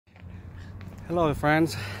Hello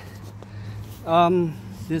friends.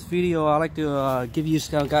 This video I like to give you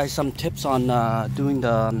guys some tips on doing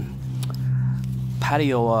the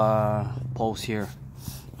patio posts here.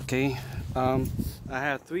 Okay, I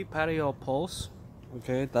have 3 patio posts,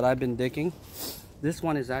 okay, that I've been digging. This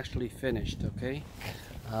one is actually finished. Okay,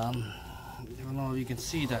 I don't know if you can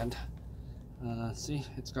see that. See,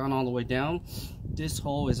 it's gone all the way down. This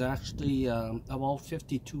hole is actually about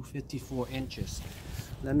 54 inches.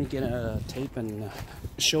 Let me get a tape and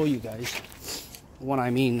show you guys what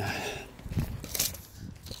I mean.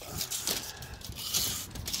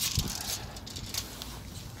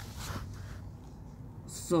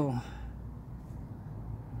 So,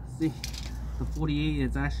 see, the 48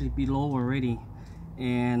 is actually below already,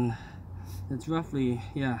 and it's roughly,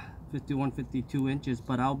 yeah, 52 inches,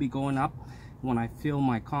 but I'll be going up. When I fill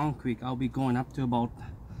my concrete, I'll be going up to about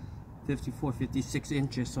 56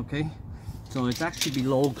 inches. Okay, so it's actually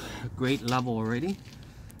below grade level already,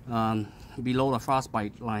 below the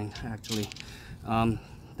frostbite line actually.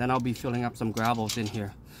 Then I'll be filling up some gravels in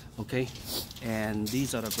here. Okay, and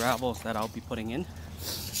these are the gravels that I'll be putting in.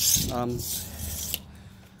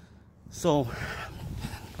 So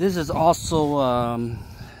this is also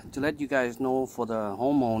to let you guys know for the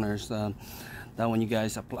homeowners that when you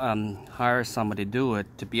guys hire somebody to do it,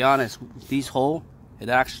 to be honest, these holes, it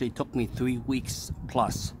actually took me 3 weeks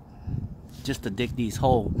plus just to dig these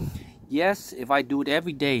holes. Yes, if I do it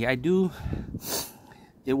every day,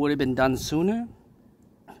 it would have been done sooner,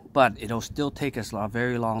 but it'll still take us a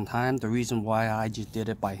very long time. The reason why I just did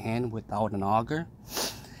it by hand without an auger,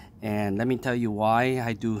 and let me tell you why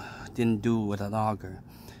I didn't do it with an auger.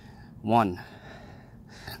 One,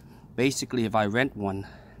 basically if I rent one,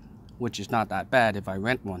 which is not that bad if I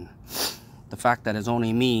rent one, the fact that it's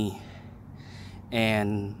only me,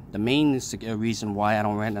 and the main reason why I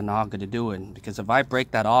don't rent an auger to do it, because if I break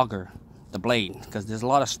that auger, the blade, because there's a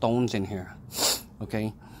lot of stones in here,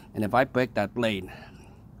 okay, and if I break that blade,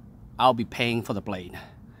 I'll be paying for the blade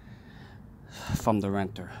from the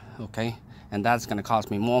renter, okay, and that's going to cost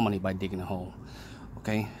me more money by digging a hole.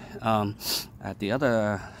 Okay, at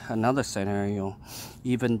another scenario,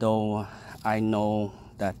 even though I know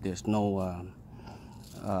that there's no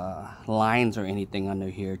lines or anything under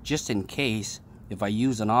here, just in case if I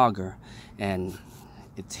use an auger and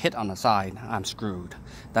it's hit on the side, I'm screwed.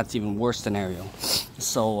 That's even worse scenario.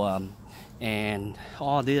 So and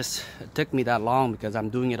all this, it took me that long because I'm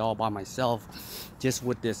doing it all by myself, just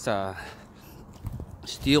with this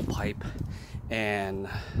steel pipe and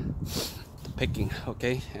the picking,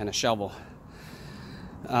 okay, and a shovel.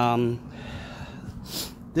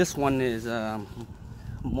 This one is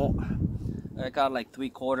more, I got like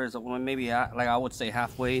 3/4 of one, maybe like I would say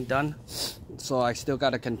halfway done, so I still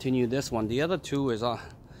got to continue this one. The other 2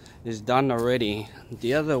 is done already.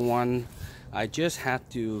 The other one I just have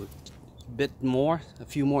to a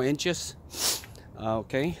few more inches,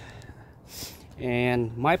 okay,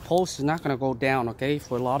 and my post is not going to go down. Okay,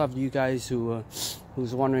 for a lot of you guys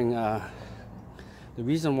who's wondering, the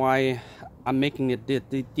reason why I'm making it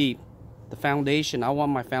deep, the foundation, I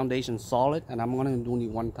want my foundation solid, and I'm gonna do it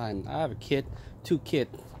one time. I have a 2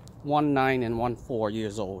 kids, 1 9 and 1 4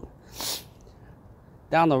 years old.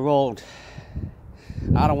 Down the road,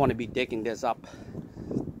 I don't want to be digging this up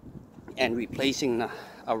and replacing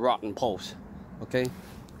a rotten post. Okay,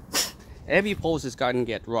 every post is gonna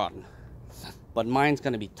get rotten, but mine's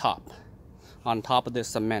gonna be on top of this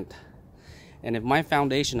cement. And if my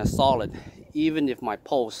foundation is solid, even if my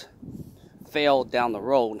post failed down the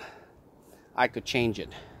road, I could change it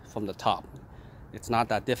from the top. It's not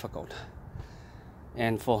that difficult.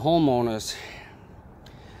 And for homeowners,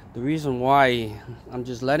 the reason why I'm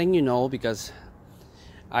just letting you know, because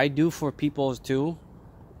I do for people too,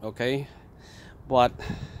 okay, but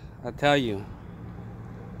I tell you,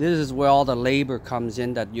 this is where all the labor comes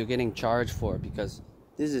in that you're getting charged for, because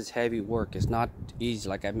this is heavy work. It's not easy.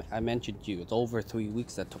 Like I mentioned to you, it's over 3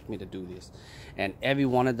 weeks that took me to do this, and every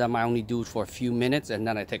one of them I only do it for a few minutes, and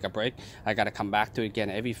then I take a break. I got to come back to it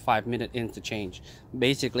again every 5 minute interchange.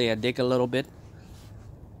 Basically I dig a little bit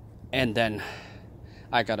and then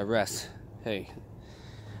I gotta rest. Hey,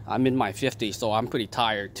 I'm in my 50s, so I'm pretty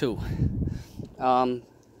tired too.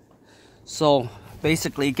 So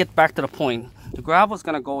basically, get back to the point, the gravel's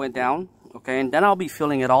gonna go down, okay, and then I'll be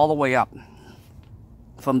filling it all the way up.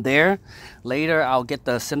 From there, later I'll get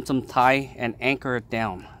the symptom tie and anchor it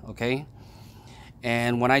down, okay?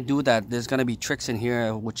 And when I do that, there's gonna be tricks in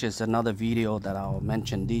here, which is another video that I'll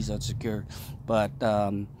mention. These are secure, but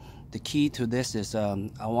the key to this is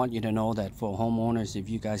I want you to know that for homeowners, if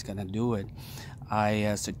you guys gonna do it,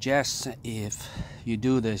 I suggest if you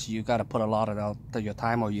do this, you got to put a lot of your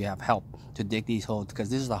time, or you have help to dig these holes, because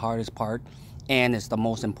this is the hardest part and it's the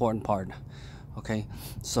most important part. Okay,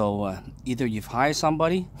 so either you've hired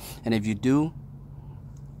somebody, and if you do,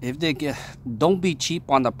 if they get, don't be cheap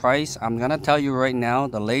on the price. I'm gonna tell you right now,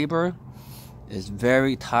 the labor is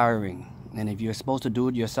very tiring, and if you're supposed to do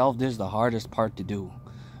it yourself, this is the hardest part to do.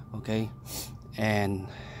 Okay, and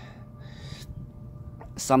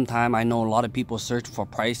sometimes I know a lot of people search for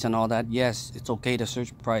price and all that. Yes, it's okay to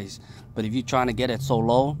search price, but if you're trying to get it so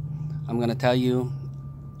low, I'm gonna tell you,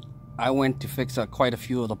 I went to fix quite a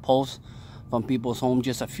few of the posts from people's home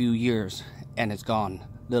just a few years, and it's gone,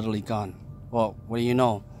 literally gone. Well, what do you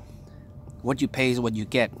know? What you pay is what you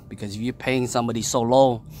get, because if you're paying somebody so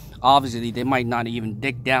low, obviously they might not even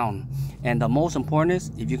dig down. And the most important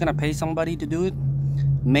is, if you're gonna pay somebody to do it,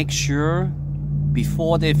 make sure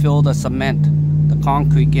before they fill the cement, the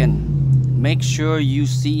concrete in, make sure you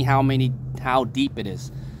see how deep it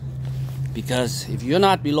is, because if you're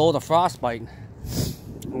not below the frostbite,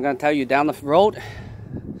 I'm gonna tell you, down the road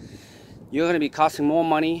you're gonna be costing more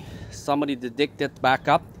money somebody to dig that back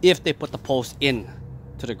up if they put the post in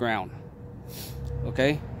to the ground.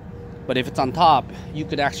 Okay, but if it's on top, you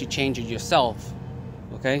could actually change it yourself.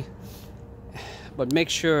 Okay, but make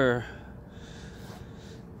sure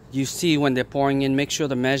you see when they're pouring in, make sure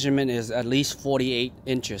the measurement is at least 48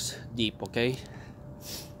 inches deep. Okay,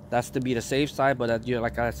 that's to be the safe side, but you,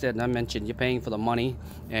 like I said and I mentioned, you're paying for the money,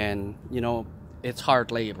 and you know it's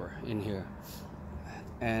hard labor in here.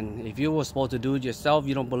 And if you were supposed to do it yourself,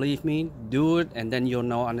 you don't believe me, do it, and then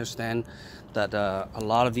you'll understand that a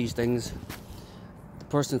lot of these things, the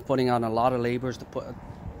person's putting out a lot of labors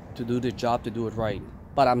to do the job, to do it right.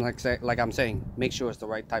 But I'm like I'm saying, make sure it's the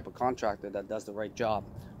right type of contractor that does the right job,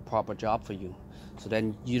 proper job for you, so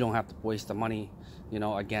then you don't have to waste the money, you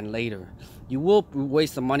know, again later. You will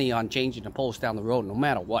waste the money on changing the post down the road no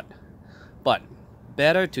matter what, but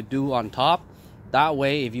better to do on top. That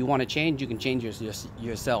way, if you want to change, you can change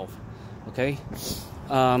yourself. Okay,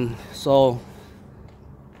 so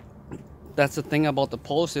that's the thing about the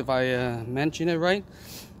post, if I mention it right.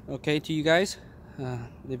 Okay, to you guys,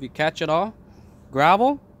 if you catch it all,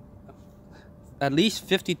 gravel at least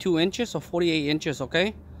 52 inches or 48 inches.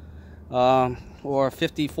 Okay, or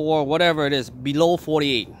 54, whatever it is, below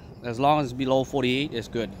 48. As long as it's below 48 is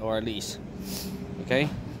good, or at least. Okay,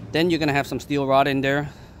 then you're gonna have some steel rod in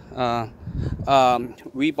there,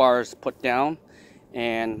 rebars put down,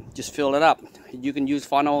 and just fill it up. You can use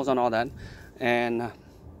funnels and all that. And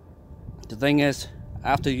the thing is,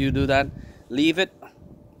 after you do that, leave it,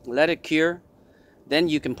 let it cure. Then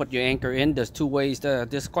you can put your anchor in. There's two ways.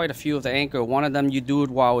 There's quite a few of the anchor. One of them, you do it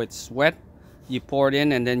while it's wet, you pour it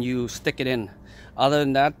in and then you stick it in. Other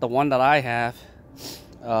than that, the one that I have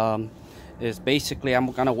is basically,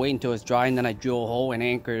 I'm gonna wait until it's dry and then I drill a hole and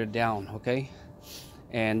anchor it down. Okay,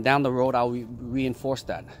 and down the road I'll reinforce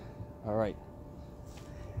that. All right,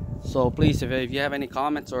 so please, if you have any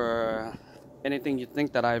comments or anything you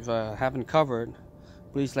think that I've haven't covered,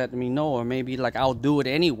 please let me know. Or maybe like I'll do it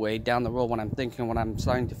anyway down the road when I'm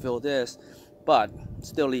starting to fill this, but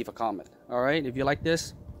still leave a comment. All right, if you like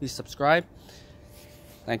this, please subscribe.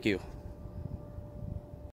 Thank you.